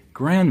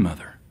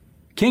great-grandmother.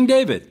 King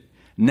David.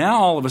 Now,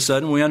 all of a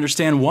sudden, we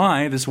understand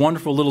why this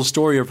wonderful little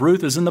story of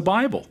Ruth is in the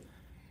Bible.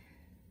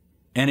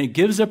 And it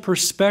gives a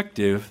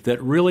perspective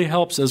that really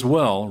helps as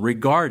well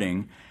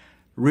regarding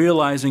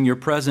realizing your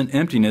present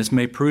emptiness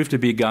may prove to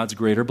be God's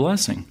greater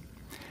blessing.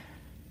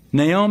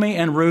 Naomi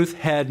and Ruth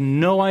had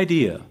no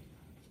idea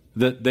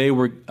that they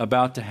were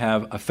about to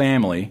have a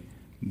family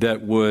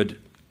that would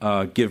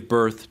give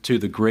birth to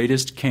the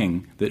greatest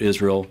king that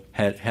Israel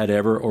had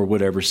ever or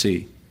would ever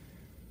see.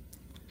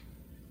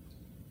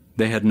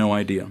 They had no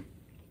idea.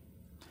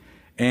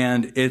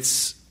 And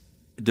it's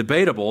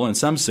debatable in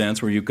some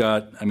sense where you've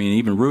got,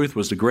 even Ruth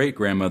was the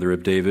great-grandmother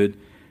of David,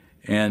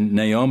 and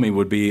Naomi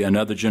would be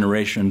another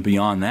generation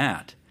beyond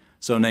that.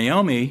 So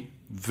Naomi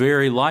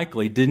very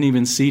likely didn't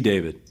even see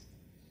David,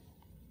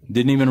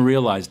 didn't even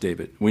realize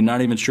David. We're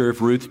not even sure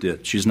if Ruth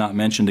did. She's not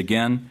mentioned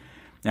again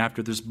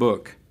after this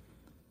book.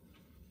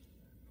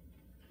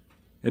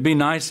 It'd be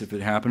nice if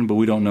it happened, but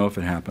we don't know if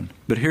it happened.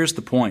 But here's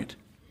the point.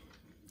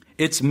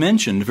 It's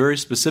mentioned very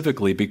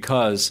specifically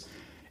because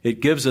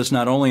it gives us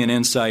not only an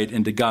insight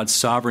into God's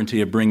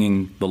sovereignty of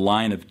bringing the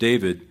line of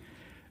David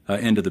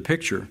into the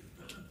picture,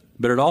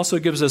 but it also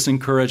gives us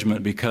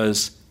encouragement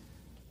because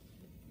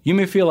you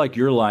may feel like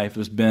your life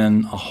has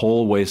been a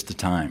whole waste of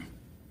time.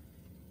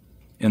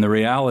 And the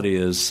reality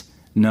is,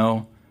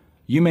 no,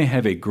 you may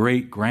have a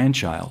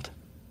great-grandchild.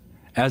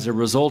 As a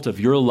result of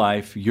your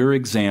life, your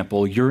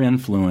example, your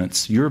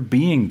influence, your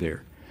being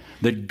there,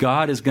 that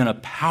God is going to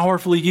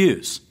powerfully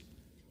use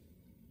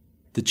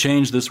to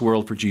change this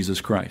world for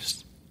Jesus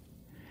Christ.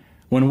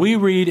 When we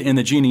read in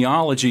the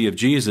genealogy of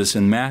Jesus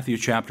in Matthew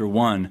chapter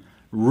 1,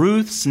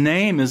 Ruth's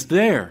name is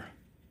there.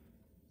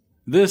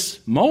 This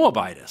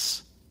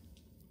Moabitess,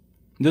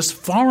 this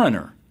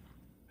foreigner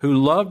who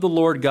loved the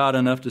Lord God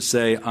enough to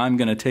say, I'm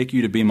going to take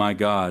you to be my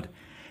God.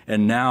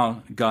 And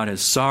now God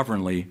has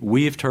sovereignly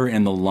weaved her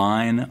in the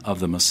line of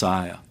the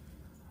Messiah,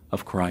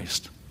 of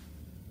Christ.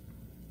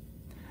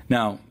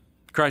 Now,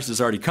 Christ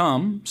has already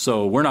come,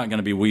 so we're not going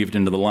to be weaved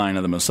into the line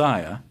of the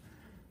Messiah.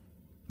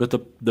 But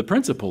the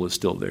principle is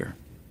still there.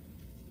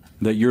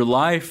 That your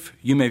life,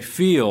 you may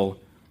feel,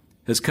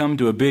 has come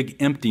to a big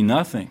empty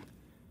nothing.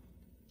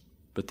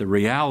 But the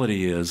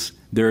reality is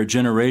there are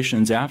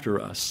generations after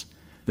us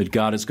that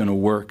God is going to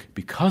work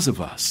because of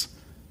us,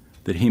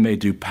 that He may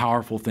do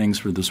powerful things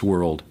for this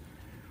world.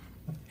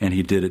 And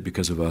He did it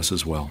because of us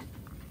as well.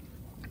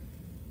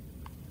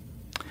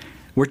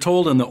 We're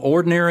told in the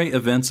ordinary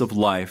events of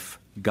life,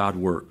 God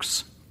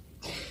works.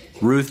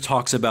 Ruth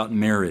talks about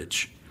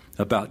marriage,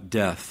 about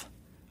death,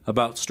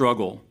 about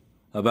struggle,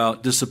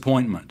 about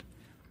disappointment,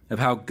 of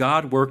how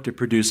God worked to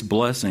produce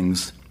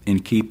blessings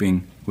in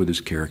keeping with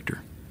His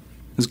character.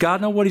 Does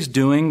God know what He's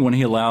doing when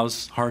He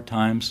allows hard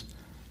times?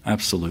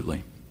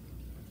 Absolutely.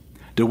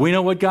 Do we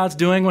know what God's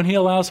doing when He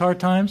allows hard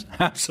times?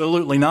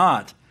 Absolutely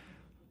not.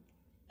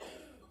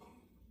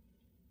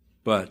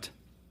 But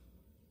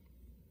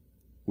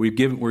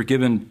we're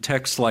given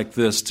texts like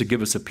this to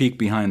give us a peek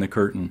behind the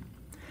curtain.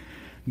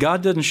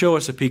 God doesn't show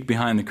us a peek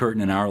behind the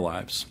curtain in our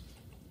lives,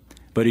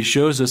 but He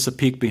shows us a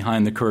peek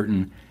behind the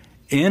curtain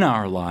in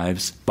our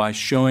lives by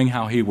showing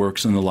how He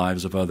works in the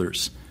lives of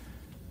others.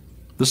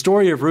 The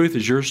story of Ruth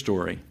is your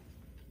story,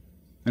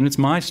 and it's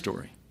my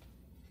story.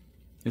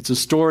 It's a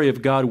story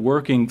of God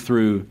working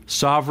through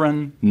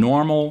sovereign,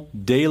 normal,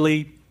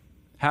 daily,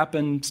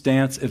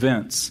 happenstance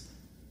events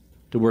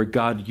to where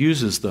God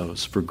uses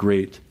those for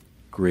great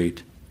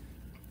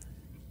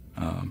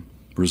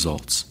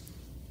results.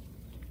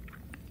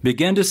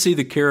 Begin to see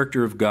the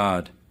character of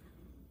God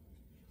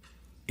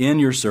in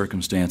your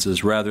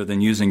circumstances rather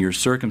than using your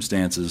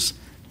circumstances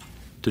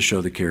to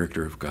show the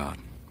character of God.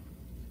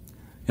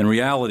 In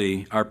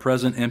reality, our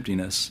present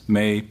emptiness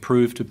may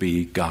prove to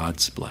be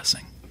God's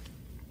blessing.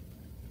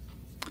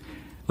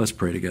 Let's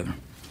pray together.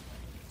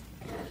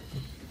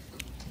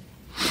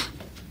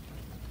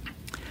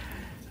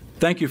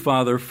 Thank you,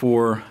 Father,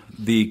 for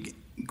the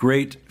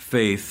great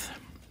faith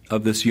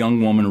of this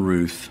young woman,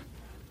 Ruth.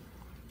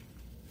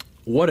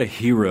 What a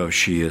hero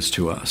she is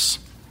to us.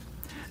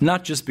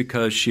 Not just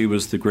because she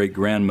was the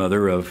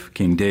great-grandmother of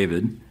King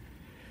David,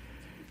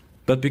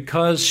 but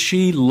because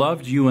she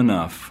loved you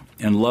enough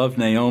and loved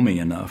Naomi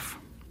enough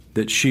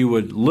that she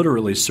would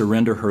literally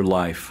surrender her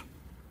life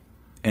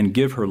and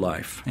give her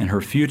life and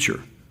her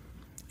future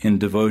in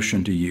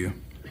devotion to you.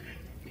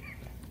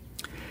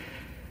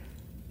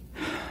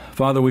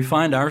 Father, we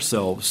find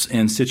ourselves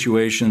in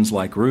situations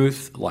like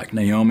Ruth, like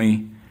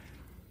Naomi,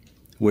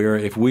 where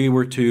if we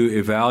were to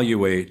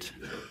evaluate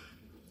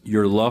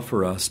your love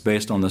for us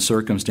based on the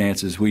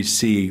circumstances we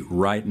see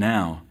right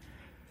now,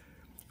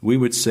 we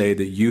would say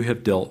that you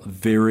have dealt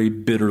very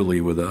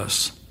bitterly with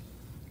us,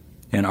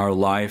 and our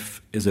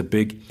life is a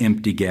big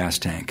empty gas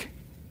tank.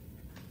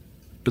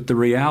 But the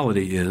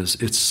reality is,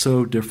 it's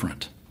so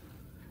different.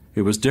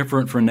 It was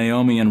different for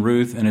Naomi and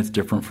Ruth, and it's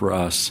different for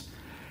us.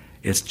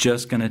 It's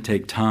just going to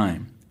take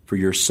time for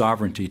your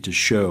sovereignty to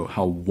show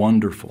how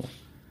wonderful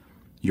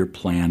your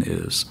plan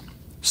is.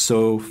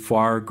 So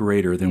far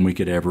greater than we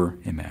could ever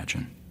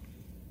imagine.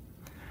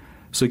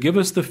 So give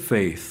us the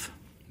faith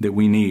that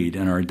we need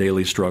in our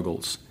daily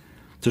struggles,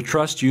 to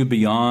trust you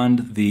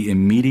beyond the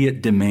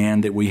immediate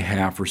demand that we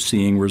have for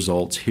seeing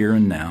results here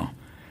and now,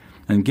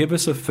 and give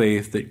us a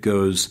faith that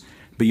goes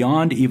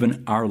beyond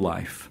even our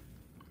life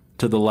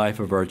to the life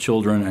of our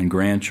children and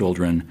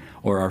grandchildren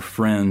or our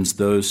friends,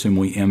 those whom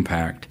we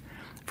impact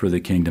for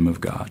the kingdom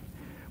of God.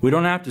 We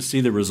don't have to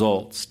see the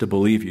results to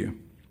believe you.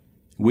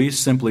 We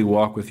simply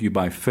walk with you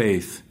by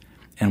faith,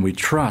 and we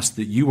trust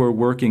that you are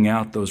working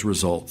out those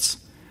results.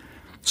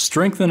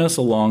 Strengthen us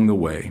along the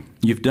way.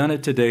 You've done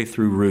it today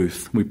through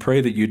Ruth. We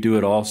pray that you do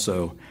it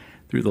also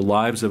through the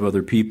lives of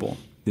other people,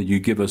 that you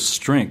give us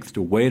strength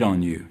to wait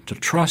on you, to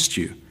trust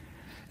you.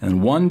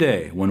 And one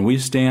day, when we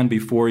stand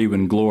before you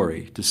in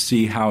glory to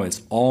see how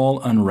it's all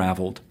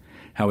unraveled,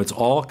 how it's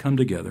all come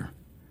together,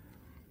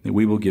 that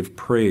we will give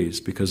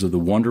praise because of the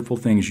wonderful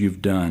things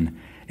you've done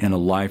in a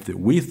life that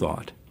we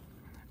thought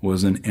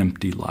was an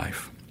empty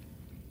life.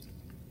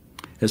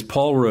 As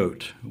Paul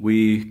wrote,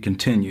 we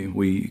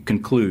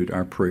conclude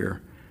our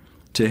prayer.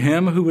 To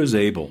him who is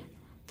able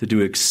to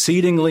do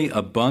exceedingly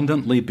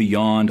abundantly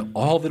beyond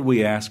all that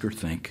we ask or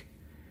think,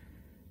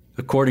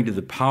 according to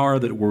the power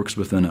that works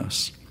within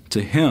us,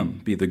 to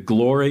him be the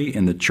glory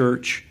in the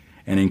church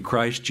and in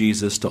Christ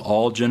Jesus to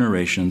all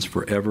generations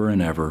forever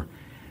and ever.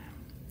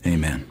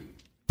 Amen.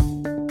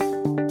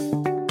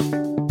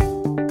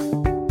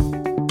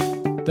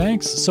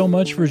 Thanks so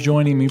much for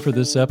joining me for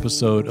this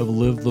episode of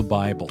Live the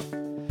Bible.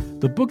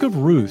 The book of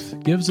Ruth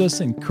gives us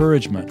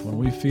encouragement when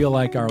we feel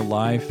like our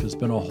life has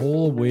been a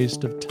whole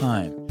waste of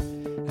time.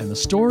 And the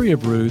story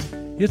of Ruth,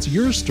 it's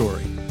your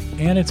story,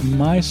 and it's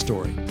my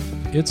story.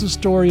 It's a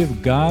story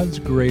of God's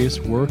grace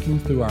working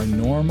through our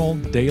normal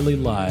daily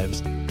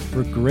lives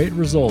for great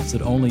results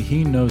that only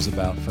He knows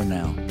about for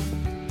now.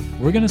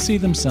 We're going to see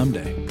them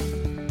someday.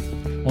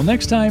 Well,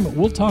 next time,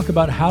 we'll talk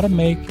about how to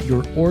make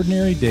your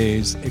ordinary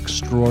days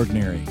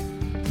extraordinary.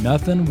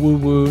 Nothing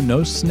woo-woo,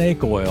 no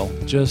snake oil,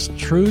 just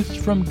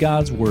truth from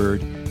God's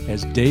Word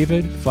as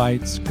David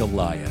fights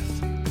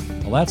Goliath.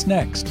 Well, that's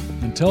next.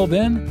 Until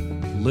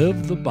then,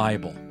 live the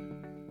Bible.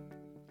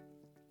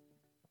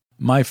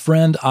 My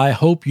friend, I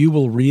hope you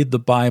will read the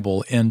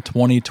Bible in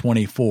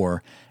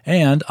 2024,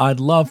 and I'd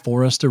love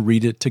for us to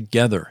read it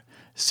together,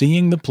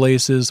 seeing the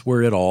places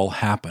where it all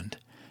happened.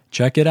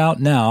 Check it out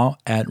now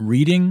at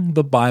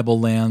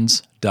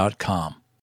readingthebiblelands.com.